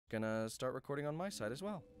gonna start recording on my side as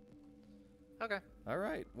well. Okay. All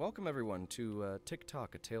right, welcome everyone to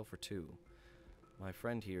TOCK, A Tale for Two. My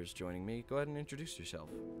friend here is joining me. Go ahead and introduce yourself.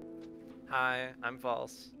 Hi, I'm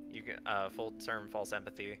False. You can full term False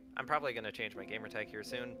Empathy. I'm probably gonna change my gamer tag here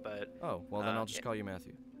soon, but Oh, well then I'll just call you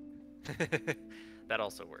Matthew. that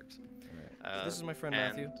also works. All right. So this is my friend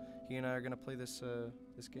Matthew. He and I are gonna play this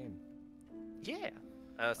this game. Yeah.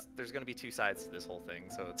 There's gonna be two sides to this whole thing,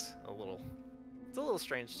 so it's a little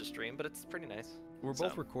strange to stream, but it's pretty nice. We're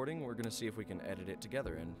both recording. We're gonna see if we can edit it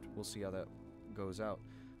together, and we'll see how that goes out.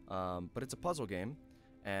 But it's a puzzle game,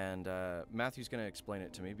 and Matthew's gonna explain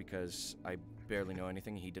it to me because I barely know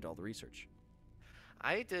anything. He did all the research.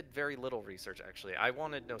 I did very little research, actually. I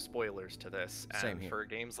wanted no spoilers to this, and Same here. for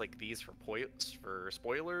games like these, for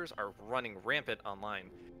spoilers are running rampant online.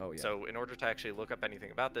 Oh, yeah. So in order to actually look up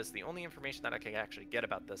anything about this, the only information that I can actually get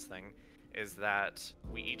about this thing is that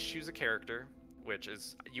we each choose a character, which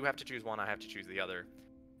is, you have to choose one, I have to choose the other.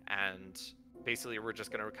 And basically we're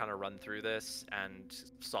just going to kind of run through this and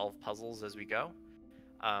solve puzzles as we go.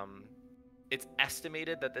 It's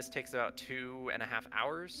estimated that this takes about 2.5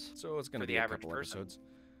 hours. So it's going to be be a average couple person. episodes.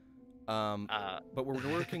 But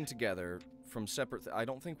we're working together from separate... I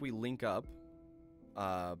don't think we link up,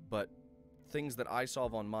 but things that I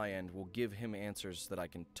solve on my end will give him answers that I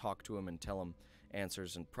can talk to him and tell him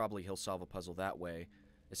answers, and probably he'll solve a puzzle that way,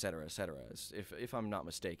 etc., etc., if I'm not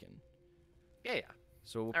mistaken. Yeah.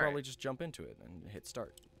 So we'll probably just jump into it and hit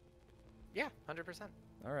start. Yeah, 100%.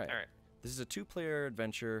 All right. All right. This is a two-player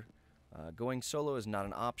adventure. Going solo is not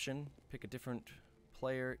an option. Pick a different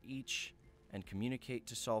player each and communicate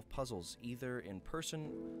to solve puzzles, either in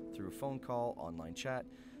person, through a phone call, online chat.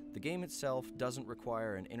 The game itself doesn't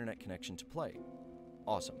require an internet connection to play.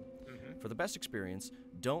 Awesome. For the best experience,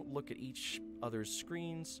 don't look at each other's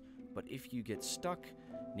screens, but if you get stuck,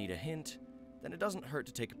 need a hint, then it doesn't hurt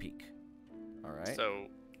to take a peek. All right? So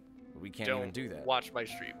we can't don't even do that. watch my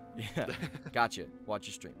stream. Yeah, gotcha. Watch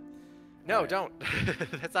your stream. No, don't.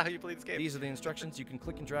 That's not how you play this game. These are the instructions. You can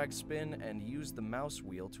click and drag, spin, and use the mouse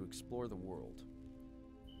wheel to explore the world.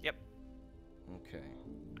 Yep. Okay.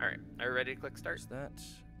 All right. Are you ready to click start? There's that.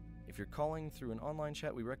 If you're calling through an online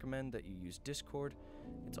chat, we recommend that you use Discord.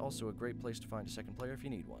 It's also a great place to find a second player if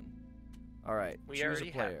you need one. All right. We choose already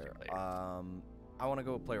a player. have two players. I want to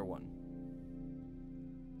go with player one.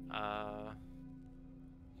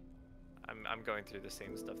 I'm going through the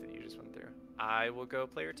same stuff that you just went through. I will go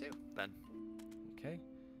player two then. Okay.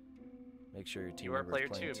 Make sure your team You are member player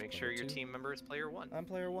is playing two. Make sure your team member is player one. I'm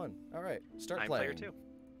player one. All right. Start I'm playing. player two.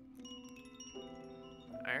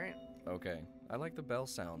 All right. Okay. I like the bell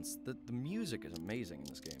sounds. The music is amazing in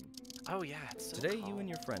this game. Oh yeah. It's so Today, calm. you and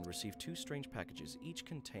your friend received two strange packages. Each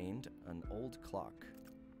contained an old clock.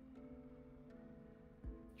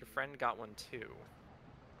 Your friend got one too.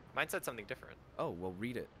 Mine said something different. Oh, well,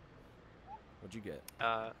 read it. What'd you get?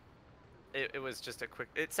 It was just a quick.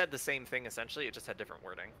 It said the same thing essentially. It just had different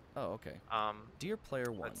wording. Oh, okay. Dear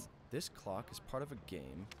Player One, this clock is part of a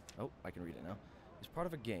game. Oh, I can read it now. It's part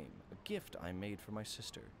of a game, a gift I made for my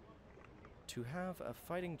sister. To have a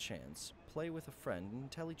fighting chance, play with a friend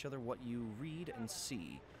and tell each other what you read and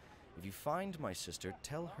see. If you find my sister,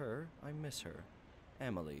 tell her I miss her.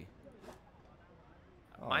 Emily.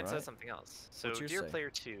 Mine says something else. So, dear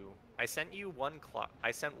player two, I sent you one clock.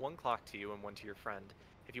 I sent one clock to you and one to your friend.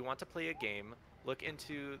 If you want to play a game, look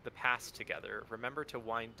into the past together. Remember to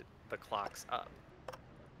wind the clocks up.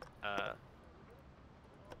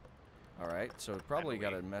 All right, so probably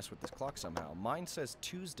got to mess with this clock somehow. Mine says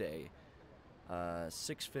Tuesday,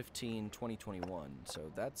 6/15/2021.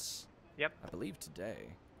 So that's, yep, I believe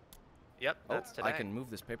today. Yep, that's today. I can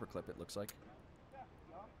move this paperclip. It looks like.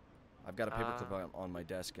 I've got a paperclip on my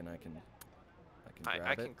desk, and I can grab it.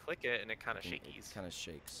 I can click it, and it kind of shakies. It kind of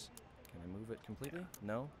shakes. Can I move it completely? Yeah.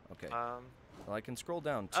 No? Okay. Well, I can scroll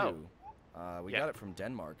down, too. We got it from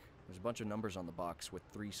Denmark. There's a bunch of numbers on the box with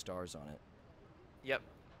 3 stars on it. Yep.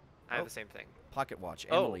 I have the same thing. Pocket watch.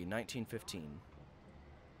 Emily, 1915.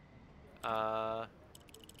 I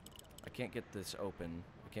can't get this open.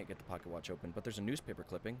 I can't get the pocket watch open, but there's a newspaper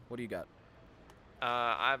clipping. What do you got?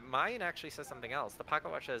 Mine actually says something else. The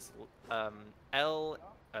pocket watch says the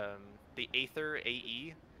Aether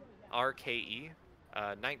AE RKE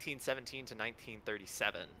 1917 to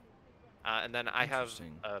 1937, and then I have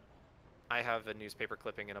a newspaper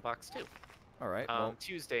clipping in a box too. All right. Well,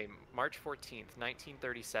 Tuesday, March 14th,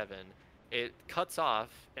 1937. It cuts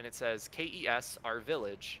off and it says KES, our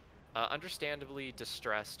village. Understandably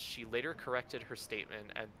distressed, she later corrected her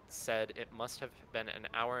statement and said it must have been an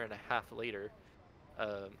hour and a half later.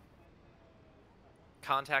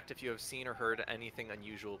 Contact if you have seen or heard anything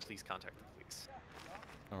unusual. Please contact the police.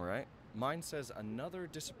 All right. Mine says another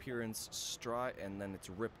disappearance and then it's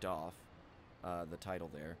ripped off, the title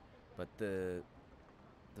there. But the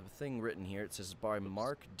thing written here, it says by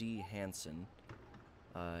Mark D. Hansen,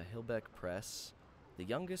 Hillbeck Press, the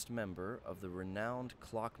youngest member of the renowned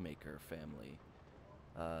clockmaker family.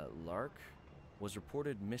 Lark was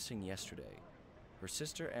reported missing yesterday. Her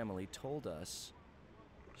sister Emily told us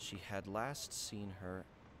she had last seen her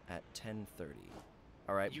at 10:30.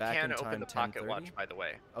 All right, back in time. You can open the pocket watch, by the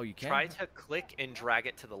way. Oh, you can? Try to click and drag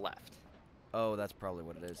it to the left. Oh, that's probably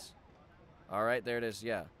what it is. All right, there it is,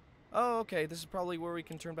 yeah. Oh, okay, this is probably where we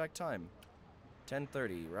can turn back time.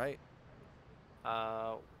 10:30, right?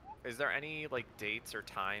 Is there any, like, dates or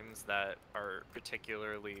times that are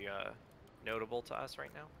particularly notable to us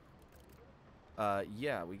right now?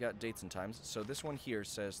 Yeah, we got dates and times. So this one here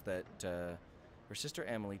says that her sister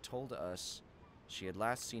Emily told us she had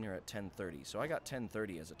last seen her at 10:30. So I got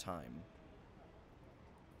 10:30 as a time.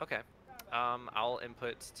 Okay. I'll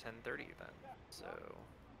input 10:30 then. So.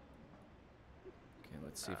 Okay,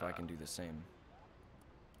 let's see if I can do the same.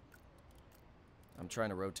 I'm trying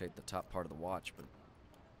to rotate the top part of the watch, but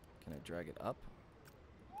can I drag it up?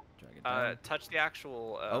 Drag it down. Touch the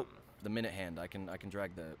actual. Oh, the minute hand. I can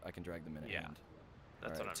drag the minute hand.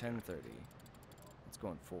 That's all right, what I'm 10:30. It's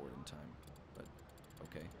going forward in time, but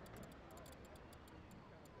okay.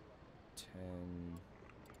 10:30.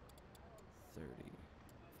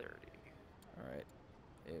 30. All right.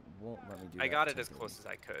 It won't let me do. I got it as close as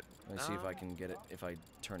I could. Let me see if I can get it. If I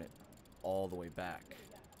turn it all the way back.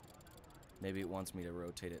 Maybe it wants me to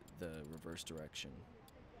rotate it the reverse direction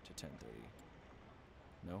to 10:30.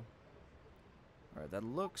 No? All right, that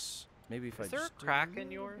looks... Maybe if I just... Is there a crack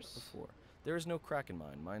in yours? Before. There is no crack in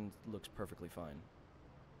mine. Mine looks perfectly fine.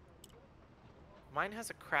 Mine has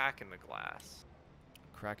a crack in the glass.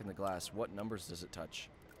 Crack in the glass. What numbers does it touch?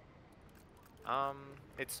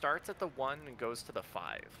 It starts at the 1 and goes to the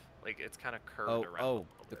 5. Like, it's kind of curved around. Oh,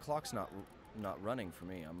 the clock's not running for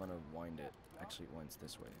me. I'm going to wind it. Actually, it winds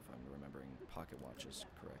this way if I'm remembering pocket watches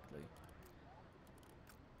correctly.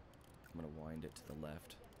 I'm going to wind it to the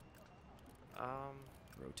left.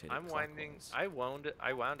 Rotate it I'm winding. I wound it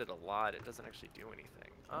a lot. It doesn't actually do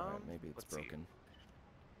anything. Alright, maybe it's broken.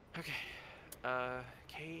 Okay.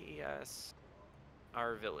 KES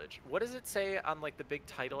Our Village. What does it say on like the big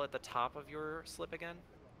title at the top of your slip again?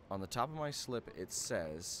 On the top of my slip, it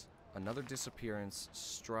says another disappearance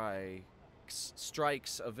strikes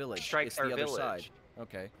a village. Strikes our the other village. side.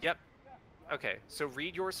 Okay. Yep. Okay. So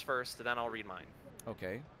read yours first, then I'll read mine.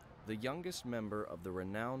 Okay. The youngest member of the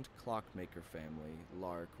renowned clockmaker family,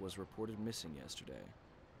 Lark, was reported missing yesterday.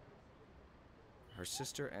 Her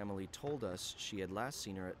sister Emily told us she had last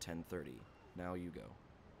seen her at 10:30. Now you go.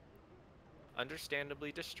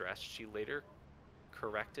 Understandably distressed, she later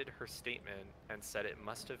corrected her statement and said it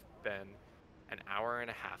must have been an hour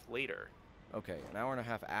and a half later. Okay, an hour and a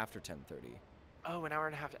half after 10:30. Oh, an hour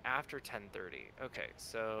and a half after 10:30. Okay,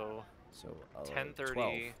 so 10:30.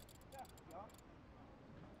 12.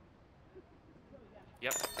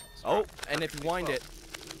 Yep. Oh, and if you wind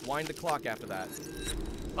the clock after that.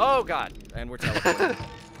 Oh God. And we're teleporting.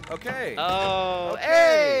 Okay. Oh, okay.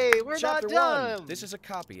 Hey, we're Chapter not done. 1. This is a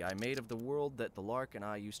copy I made of the world that the Lark and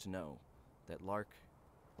I used to know. That Lark,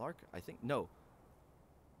 I think, no.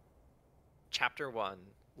 Chapter 1.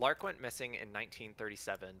 Lark went missing in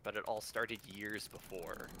 1937, but it all started years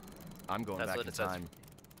before. I'm going That's back what in it says. time.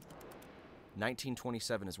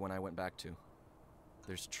 1927 is when I went back to.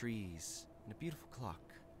 There's trees and a beautiful clock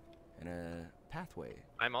and a pathway.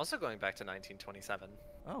 I'm also going back to 1927.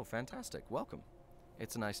 Oh, fantastic. Welcome.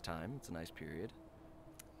 It's a nice time. It's a nice period.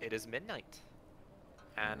 It is midnight,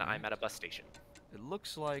 and I'm at a bus station. It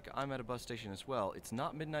looks like I'm at a bus station as well. It's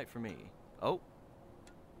not midnight for me. Oh.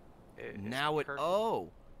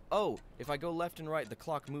 Oh, if I go left and right, the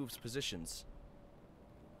clock moves positions.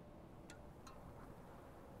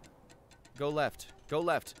 Go left. Go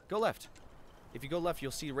left. Go left. If you go left,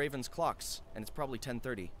 you'll see Raven's clocks, and it's probably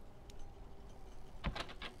 10:30.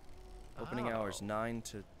 Opening hours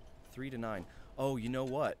 3 to 9. Oh, you know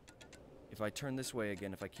what? If I turn this way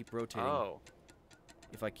again, if I keep rotating. Oh.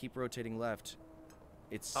 If I keep rotating left,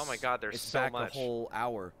 it's. Oh my God, there's so back much. a whole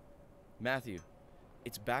hour. Matthew,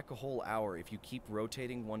 it's back a whole hour. If you keep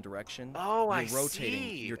rotating one direction, you're rotating.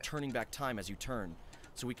 See. You're turning back time as you turn,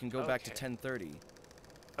 so we can go back to 10:30.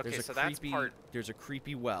 Okay, so that's part. There's a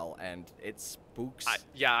creepy well, and it spooks.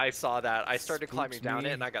 Yeah, I saw that. I started Spooks climbing down me.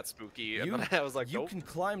 it, and I got spooky. And then I was like, you nope. can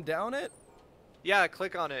climb down it? Yeah,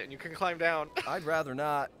 click on it, and you can climb down. I'd rather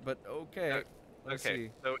not, but okay. Let's okay,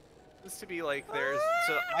 see. so it used to be like there's.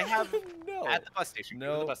 So I have No. at the bus station.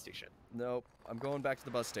 Go to the bus station. Nope. I'm going back to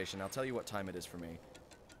the bus station. I'll tell you what time it is for me.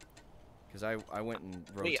 Because I went and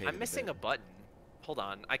rotated. Wait, I'm missing a button. Hold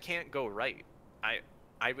on, I can't go right.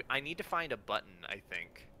 I need to find a button, I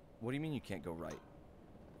think. What do you mean you can't go right?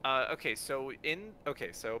 Okay, so in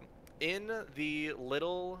the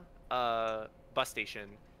little bus station,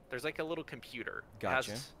 there's like a little computer.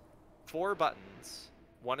 Gotcha. It has 4 buttons.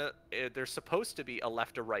 There's supposed to be a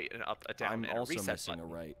left, a right, and up, a down, I'm and a also reset missing button.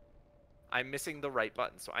 a right. I'm missing the right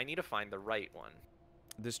button, so I need to find the right one.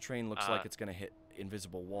 This train looks like it's gonna hit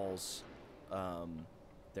invisible walls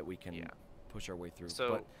that we can push our way through.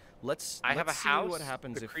 So but let's have a see house, what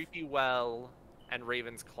happens the if creepy well, and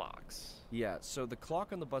Raven's clocks. Yeah, so the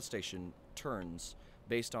clock on the bus station turns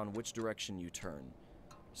based on which direction you turn.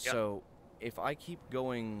 Yep. So if I keep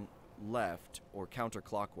going left or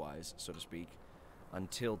counterclockwise, so to speak,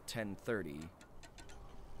 until 10:30.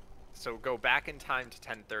 So go back in time to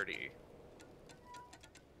 10:30.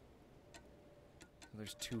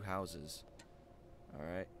 There's 2 houses. All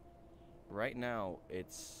right. Right now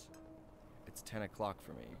it's 10 o'clock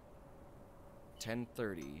for me.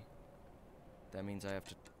 10:30. That means I have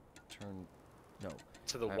to turn. No.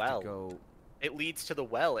 To the I well. have to go. It leads to the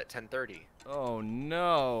well at 10:30. Oh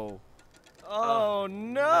no. Oh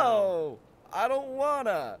no. I don't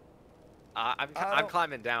wanna. I'm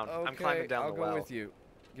climbing down. Okay, I'm climbing down I'll the well. go with you.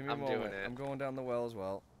 Give me a I'm moment. doing it. I'm going down the well as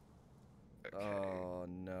well. Okay. Oh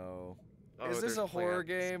no. Oh, Is this there's a horror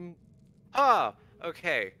plants. game? Ah,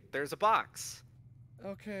 okay. There's a box.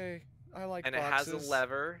 Okay. I like and boxes. it has a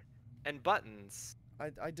lever and buttons.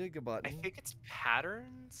 I dig a button. I think it's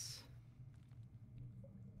patterns.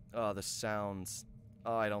 Oh, the sounds.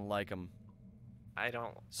 Oh, I don't like them. I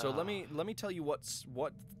don't. So let me tell you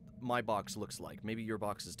what my box looks like. Maybe your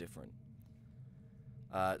box is different.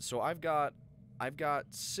 So I've got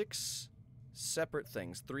 6 separate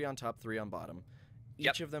things, 3 on top, 3 on bottom.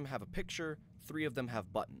 Each of them have a picture. 3 of them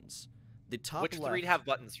have buttons. The top Which left, 3 have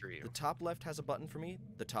buttons for you? The top left has a button for me.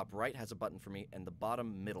 The top right has a button for me, and the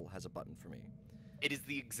bottom middle has a button for me. It is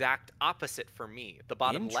the exact opposite for me. The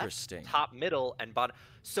bottom Interesting. left, top middle, and bottom.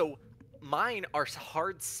 So mine are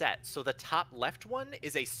hard set. So the top left one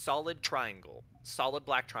is a solid triangle, solid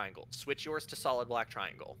black triangle. Switch yours to solid black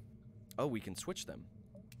triangle. Oh, we can switch them.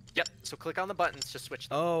 Yep. So click on the buttons to switch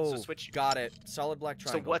them. Oh, so switch. Got it. Solid black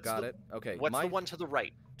triangle. So what's got it. Okay. What's the one to the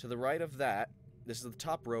right? To the right of that, this is the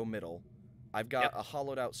top row, middle. I've got a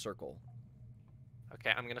hollowed out circle.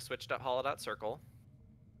 Okay, I'm gonna switch to hollowed out circle.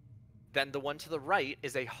 Then the one to the right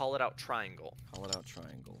is a hollowed out triangle. Hollowed out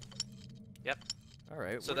triangle. Yep. All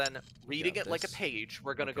right. So then, reading it like a page,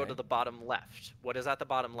 we're gonna go to the bottom left. What is at the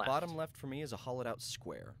bottom left? Bottom left for me is a hollowed out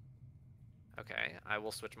square. Okay, I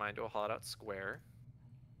will switch mine to a hollowed out square.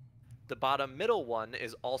 The bottom middle one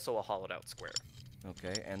is also a hollowed out square.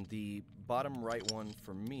 Okay, and the bottom right one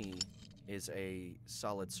for me is a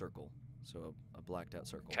solid circle. So a blacked out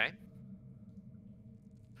circle. Okay.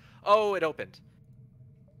 Oh, it opened.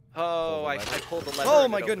 Oh, I pulled the lever. Oh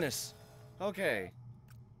my goodness. Okay.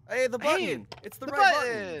 Hey, the button. Hey, it's the right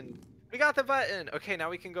button. We got the button. Okay, now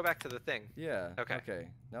we can go back to the thing. Yeah. Okay. Okay.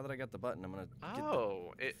 Now that I got the button, I'm gonna.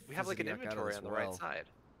 We have like an inventory on the right side.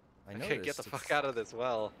 I know. Okay, get the fuck out of this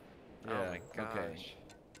well. Yeah, oh my gosh. Okay.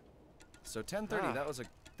 So 10:30. That was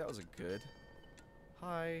a good.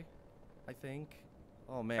 Hi, I think.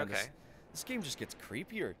 Oh man. Okay. This game just gets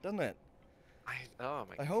creepier, doesn't it? Oh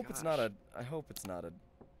my. I hope it's not a. I hope it's not a.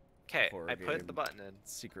 Okay, I game. put the button in.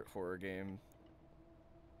 Secret horror game.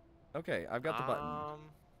 Okay, I've got the button.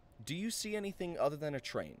 Do you see anything other than a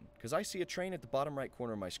train? Because I see a train at the bottom right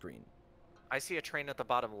corner of my screen. I see a train at the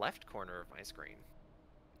bottom left corner of my screen.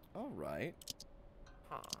 All right.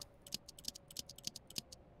 Huh.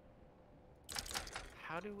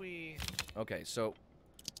 How do we... Okay, so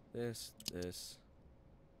this.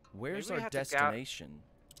 Where's Maybe we our have to destination?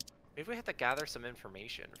 Maybe we have to gather some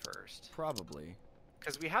information first. Probably.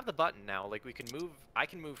 Because we have the button now. Like, we can move... I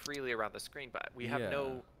can move freely around the screen, but we have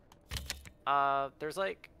no... there's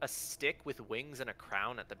like a stick with wings and a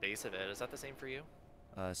crown at the base of it. Is that the same for you?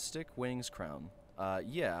 Stick, wings, crown.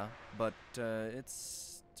 Yeah, but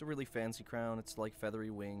it's a really fancy crown. It's like feathery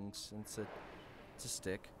wings, and it's a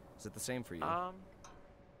stick. Is it the same for you?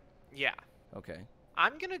 Yeah. Okay.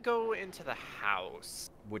 I'm gonna go into the house.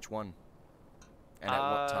 Which one? And at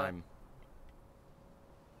what time?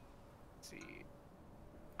 Let's see.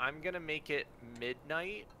 I'm gonna make it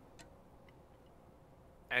midnight.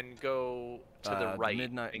 And go to the right.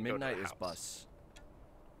 Midnight is house. bus.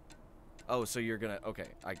 Oh, so you're gonna... Okay,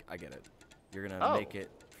 I get it. You're gonna make it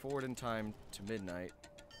forward in time to midnight.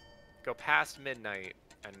 Go past midnight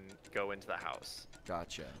and go into the house.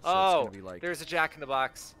 Gotcha. So Oh, it's gonna be like... there's a Jack in the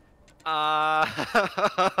Box.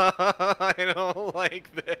 I don't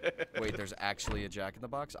like this. Wait, there's actually a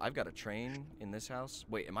Jack-in-the-Box? I've got a train in this house.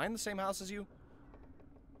 Wait, am I in the same house as you?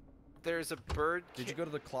 There's a bird. Did you go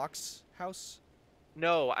to the clock's house?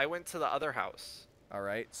 No, I went to the other house. All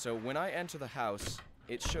right, so when I enter the house,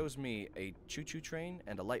 it shows me a choo-choo train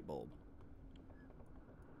and a light bulb.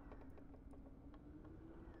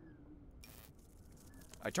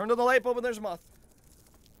 I turned on the light bulb and there's a moth.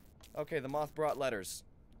 Okay, the moth brought letters.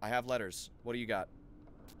 I have letters. What do you got?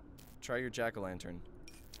 Try your jack-o'-lantern.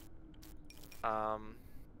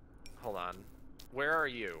 Hold on. Where are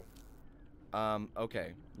you?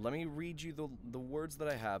 Okay. Let me read you the words that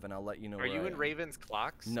I have, and I'll let you know. Are you in Raven's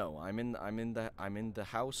Clocks? No, I'm in the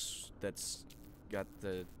house that's got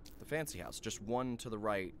the fancy house, just one to the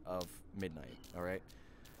right of midnight. All right.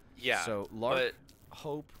 Yeah. So Lark,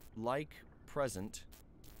 Hope, like, present,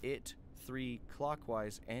 it, 3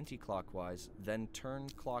 clockwise, anti-clockwise, then turn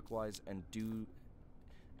clockwise and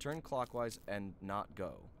not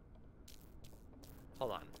go.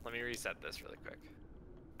 Hold on. Let me reset this really quick.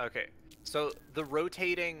 Okay. So the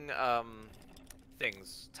rotating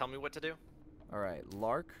things. Tell me what to do. All right.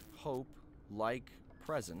 Lark, Hope, like,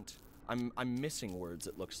 present. I'm missing words.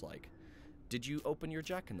 It looks like. Did you open your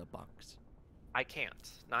Jack-in-the-Box? I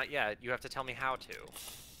can't. Not yet. You have to tell me how to.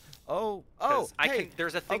 Oh, hey,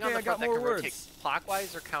 there's a thing okay, on the I got front that more can rotate words.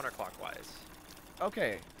 clockwise or counterclockwise.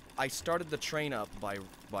 Okay, I started the train up by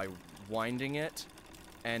winding it,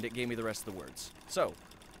 and it gave me the rest of the words. So,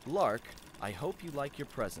 Lark, I hope you like your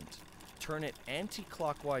present. Turn it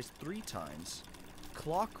anti-clockwise 3 times,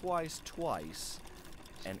 clockwise twice,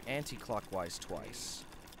 and anti-clockwise twice.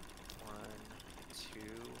 1, 2.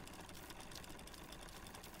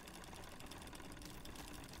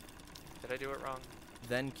 Did I do it wrong?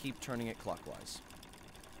 Then keep turning it clockwise.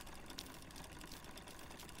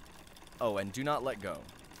 Oh, and do not let go.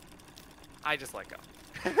 I just let go.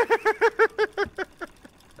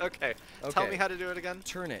 Okay. Tell me how to do it again.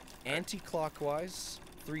 Turn it anti-clockwise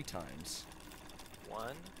 3 times.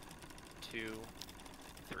 1, 2,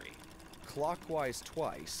 3. Clockwise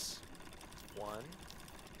twice. 1,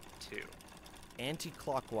 2.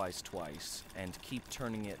 Anti-clockwise twice, and keep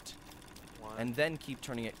turning it. 1. And then keep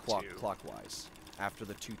turning it 2. clockwise. After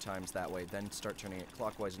the 2 times that way, then start turning it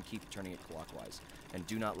clockwise and keep turning it clockwise. And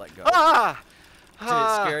do not let go. Ah! Did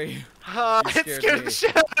it scare you? It scared the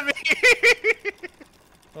shit out of me.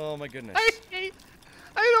 Oh my goodness. I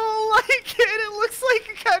don't like it. It looks like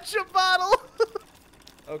a ketchup bottle.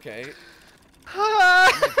 Okay.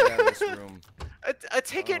 I'm gonna get out of this room. A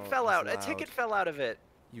ticket fell it's out. A loud. ticket fell out of it.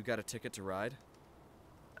 You got a ticket to ride?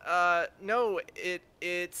 No,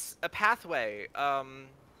 it's a pathway. Oh my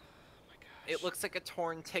gosh. It looks like a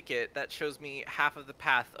torn ticket that shows me half of the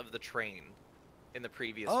path of the train in the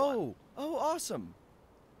previous one. Oh, awesome.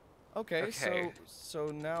 Okay, Okay. so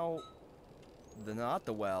now not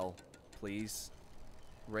the well, please.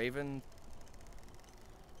 Raven.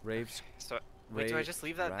 Raves. So wait, do I just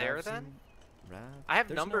leave that there then? Rav? I have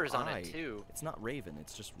There's numbers no on I. it too. It's not Raven,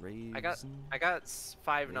 it's just Raven. I got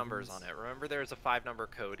 5 numbers on Ravens. it. Remember, there's a 5-number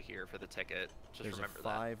code here for the ticket. Just There's remember a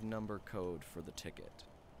that. 5-number code for the ticket.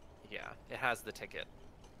 Yeah, it has the ticket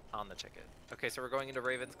on the ticket. Okay, so we're going into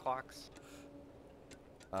Raven's Clocks.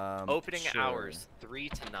 Opening Sure. hours 3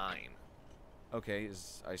 to 9. Okay,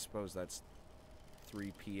 I suppose that's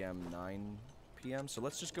 3 p.m., 9 p.m. So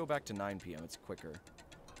let's just go back to 9 p.m. It's quicker.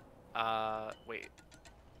 Wait.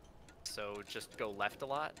 So just go left a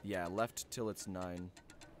lot? Yeah, left till it's 9.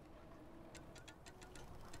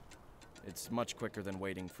 It's much quicker than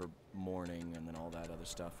waiting for morning and then all that other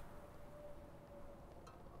stuff.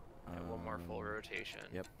 And one more full rotation.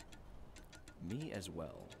 Yep. Me as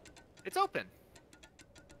well. It's open.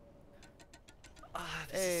 Ah,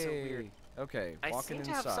 this is so weird. Okay, I walking seem to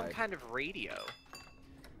inside. have some kind of radio.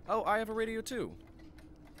 Oh, I have a radio too.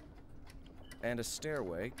 And a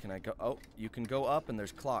stairway. Can I go? Oh, you can go up and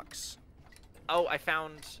there's clocks. Oh, I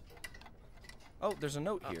found... Oh, there's a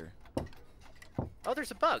note here. Oh,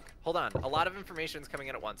 there's a bug. Hold on. A lot of information is coming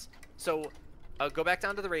in at once. So, go back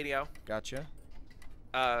down to the radio. Gotcha.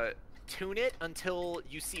 Tune it until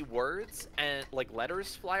you see words and like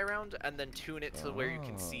letters fly around, and then tune it to where you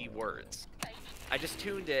can see words. I just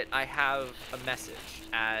tuned it. I have a message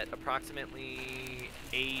at approximately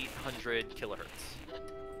 800 kilohertz.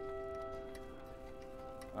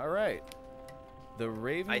 All right. The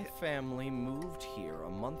Raven family moved here a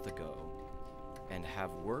month ago and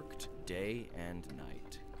have worked day and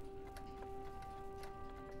night.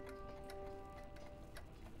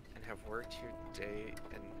 And have worked here day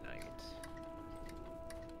and night.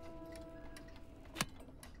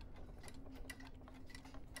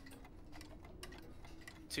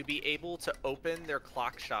 to be able to open their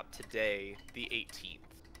clock shop today, the 18th.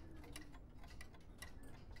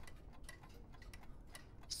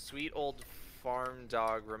 Sweet old farm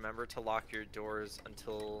dog, remember to lock your doors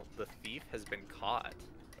until the thief has been caught.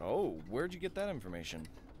 Oh, where'd you get that information?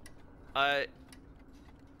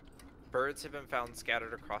 Birds have been found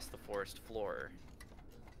scattered across the forest floor.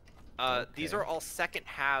 These Okay. are all second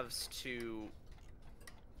halves to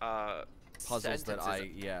Puzzles that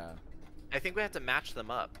sentences. I I think we have to match them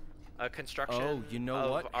up. Construction Oh, you know of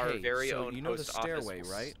what? our Hey, very so own you know the post office stairway,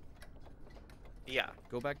 right? Yeah.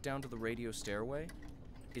 Go back down to the radio stairway.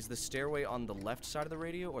 Is the stairway on the left side of the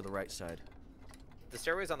radio or the right side? The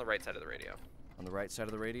stairway's on the right side of the radio. On the right side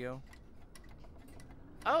of the radio?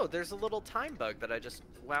 Oh, there's a little time bug that I just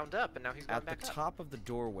wound up, and now he's going At the back up. top of the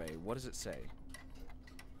doorway, what does it say?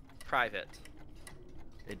 Private.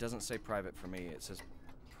 It doesn't say private for me. It says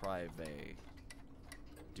private.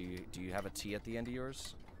 Do you have a T at the end of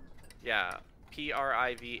yours? Yeah,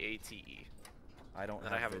 Private. I don't And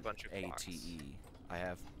have, I have a bunch of ATE. clocks. I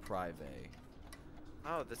have private.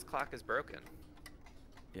 Oh, this clock is broken.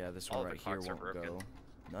 Yeah, this All one the right here clocks are won't broken. go.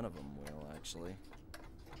 None of them will, actually.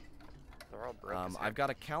 They're all broken. as heck. I've got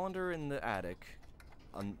a calendar in the attic,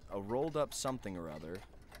 a rolled up something or other,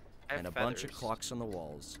 I have and a bunch of feathers. clocks on the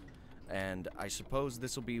walls. And I suppose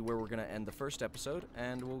this will be where we're going to end the first episode,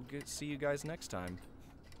 and we'll see you guys next time.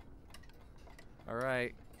 All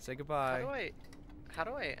right, say goodbye. How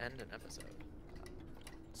do I end an episode?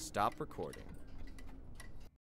 Stop recording.